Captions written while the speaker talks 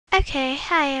Okay,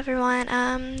 hi everyone.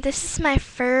 This is my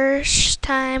first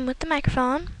time with the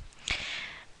microphone,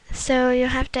 so you'll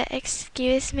have to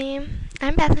excuse me.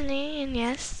 I'm Bethany, and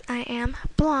yes, I am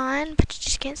blonde, but you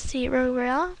just can't see it real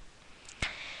well.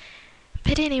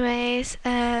 But anyways,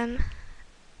 I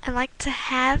like to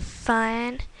have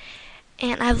fun,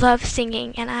 and I love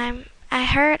singing, and I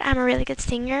heard I'm a really good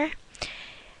singer.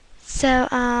 So,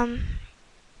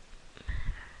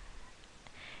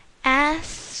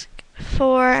 ask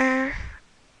for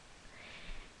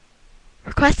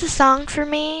request a song for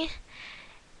me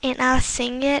and I'll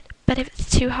sing it, but if it's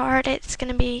too hard, it's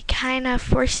gonna be kind of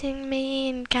forcing me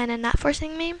and kind of not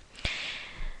forcing me.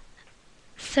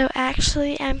 So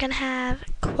actually, I'm gonna have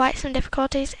quite some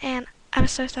difficulties, and I'm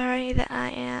so sorry that I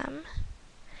am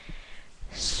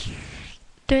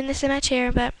doing this in my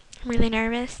chair, but I'm really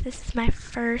nervous. This is my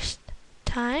first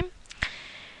time.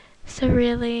 So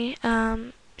really,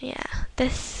 yeah,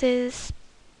 this is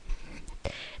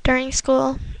during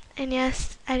school. And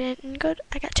yes, I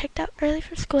got checked out early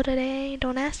from school today.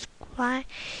 Don't ask why.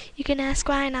 You can ask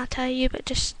why and I'll tell you, but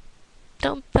just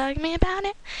don't bug me about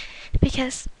it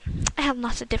because I had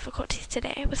lots of difficulties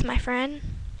today with my friend.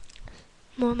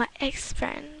 Well, my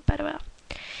ex-friend, but well.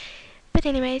 But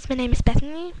anyways, my name is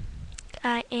Bethany.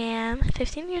 I am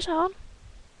 15 years old.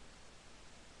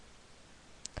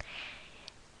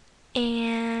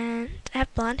 And I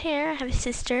have blonde hair. I have a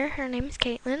sister. Her name is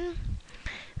Caitlin.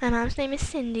 My mom's name is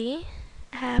Cindy.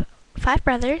 I have 5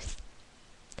 brothers.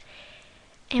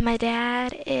 And my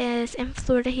dad is in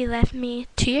Florida. He left me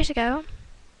 2 years ago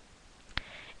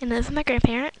and lives with my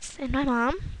grandparents and my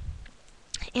mom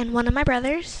and one of my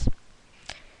brothers.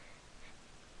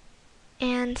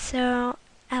 And so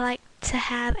I like to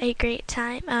have a great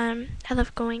time. I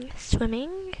love going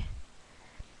swimming.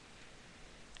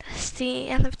 See,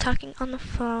 I love talking on the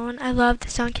phone. I love the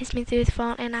song Kiss Me Through the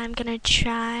Phone, and I'm gonna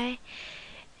try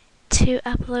to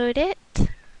upload it,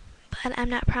 but I'm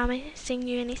not promising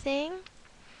you anything.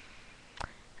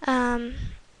 But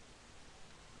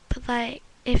like,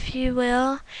 if you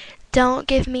will, don't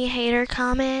give me hater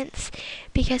comments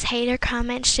because hater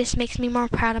comments just makes me more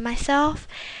proud of myself.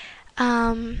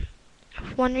 One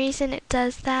reason it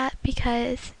does that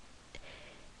because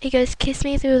it goes kiss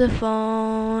me through the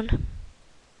phone,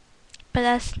 but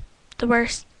that's the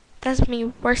worst. That's me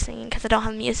worst singing because I don't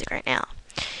have music right now.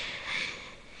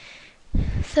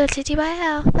 So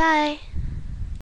TTYL, bye.